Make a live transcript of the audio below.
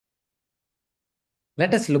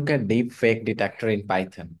Let us look at DeepFake Detector in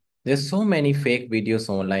Python. There's so many fake videos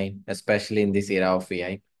online, especially in this era of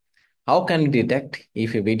AI. How can we detect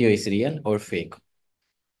if a video is real or fake?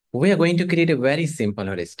 We are going to create a very simple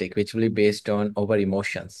heuristic which will be based on our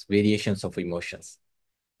emotions, variations of emotions.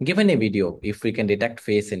 Given a video, if we can detect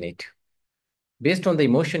face in it, based on the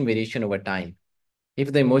emotion variation over time,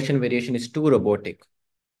 if the emotion variation is too robotic,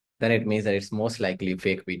 then it means that it's most likely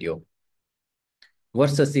fake video.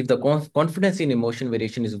 Versus if the confidence in emotion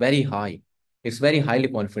variation is very high, it's very highly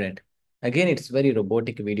confident. Again, it's very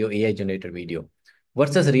robotic video, AI generated video.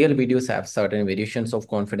 Versus real videos have certain variations of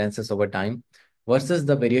confidences over time, versus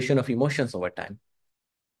the variation of emotions over time.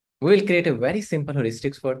 We will create a very simple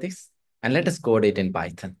heuristics for this, and let us code it in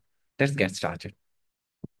Python. Let's get started.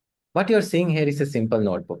 What you're seeing here is a simple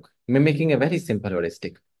notebook, mimicking a very simple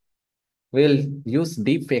heuristic. We'll use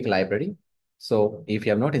deepfake library. So if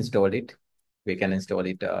you have not installed it, we can install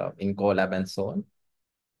it in Colab and so on.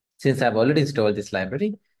 Since I've already installed this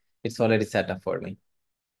library, it's already set up for me.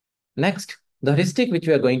 Next, the heuristic which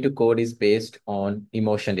we are going to code is based on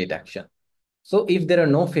emotion detection. So if there are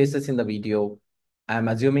no faces in the video, I'm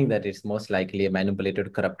assuming that it's most likely a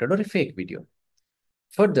manipulated, corrupted, or a fake video.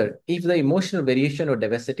 Further, if the emotional variation or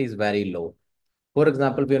diversity is very low, for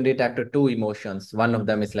example, we only detected two emotions, one of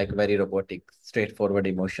them is like very robotic, straightforward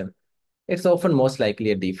emotion, it's often most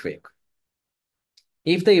likely a deepfake.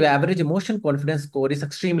 If the average emotion confidence score is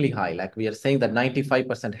extremely high, like we are saying that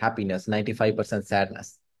 95% happiness, 95%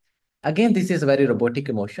 sadness, again, this is a very robotic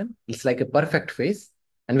emotion. It's like a perfect face.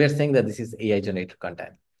 And we are saying that this is AI generated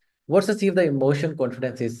content. Versus if the emotion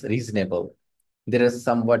confidence is reasonable, there is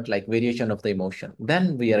somewhat like variation of the emotion,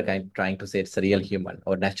 then we are trying to say it's a real human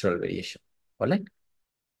or natural variation. All right.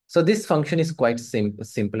 So this function is quite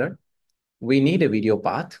simpler. We need a video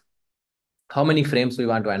path, how many frames we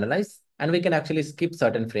want to analyze, and we can actually skip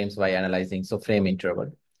certain frames by analyzing. So frame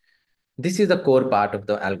interval. This is the core part of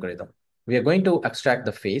the algorithm. We are going to extract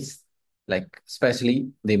the face, like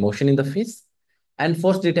especially the emotion in the face. And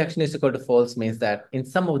false detection is equal to false means that in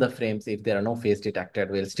some of the frames, if there are no face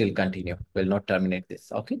detected, we'll still continue. We'll not terminate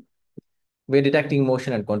this. Okay. We're detecting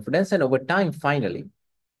emotion and confidence. And over time, finally,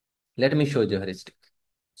 let me show you a heuristic.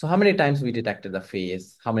 So how many times we detected the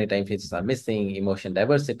face, how many times faces are missing, emotion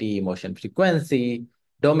diversity, emotion frequency,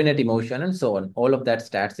 dominant emotion, and so on. All of that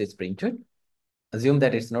stats is printed. Assume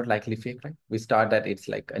that it's not likely fake, right? We start that it's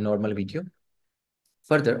like a normal video.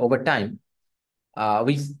 Further, over time,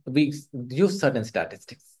 we use certain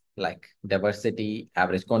statistics like diversity,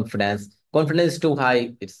 average confidence. Confidence is too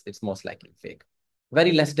high, it's most likely fake.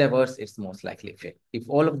 Very less diverse, it's most likely fake. If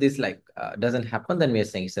all of this doesn't happen, then we are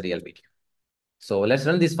saying it's a real video. So let's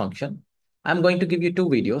run this function. I'm going to give you two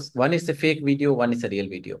videos. One is a fake video, one is a real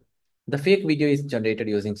video. The fake video is generated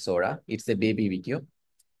using Sora. It's a baby video.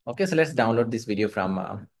 Okay, so let's download this video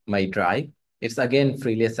from my drive. It's again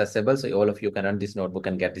freely accessible, so all of you can run this notebook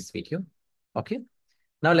and get this video. Okay,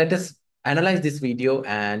 now let us analyze this video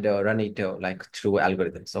and run it like through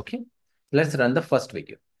algorithms. Okay, let's run the first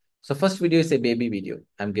video. So first video is a baby video.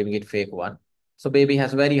 I'm giving it fake one. So baby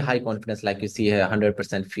has very high confidence, like you see here,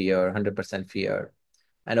 100% fear, 100% fear.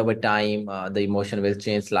 And over time, the emotion will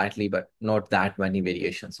change slightly, but not that many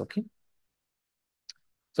variations. Okay.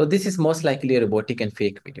 So this is most likely a robotic and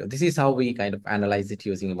fake video. This is how we kind of analyze it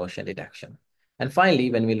using emotion detection. And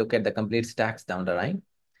finally, when we look at the complete stacks down the line,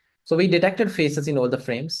 so we detected faces in all the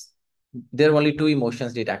frames. There are only two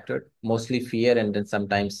emotions detected, mostly fear and then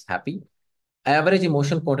sometimes happy. Average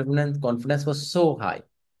emotion confidence was so high.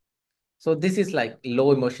 So this is like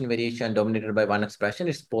low emotion variation dominated by one expression.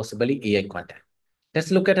 It's possibly AI content.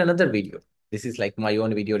 Let's look at another video. This is like my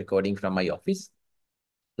own video recording from my office.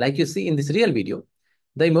 Like you see in this real video,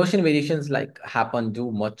 the emotion variations like happen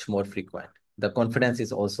to much more frequent. The confidence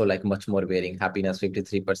is also like much more varying. Happiness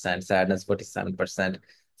 53%, sadness 47%,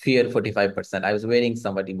 fear 45%. I was varying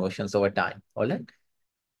somewhat emotions over time. All right.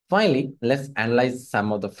 Finally, let's analyze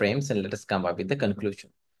some of the frames and let us come up with the conclusion.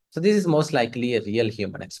 So this is most likely a real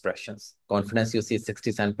human expressions. Confidence you see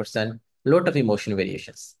 67%, lot of emotion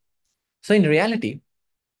variations. So in reality,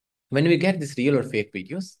 when we get these real or fake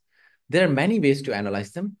videos, there are many ways to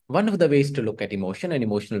analyze them. One of the ways to look at emotion and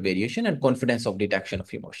emotional variation and confidence of detection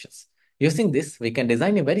of emotions. Using this, we can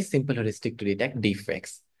design a very simple heuristic to detect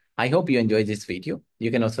deepfakes. I hope you enjoyed this video.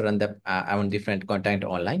 You can also run the on different content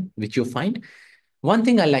online, which you find. One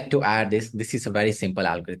thing I like to add is this is a very simple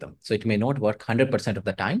algorithm. So it may not work 100% of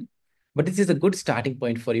the time, but this is a good starting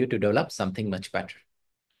point for you to develop something much better.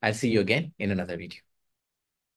 I'll see you again in another video.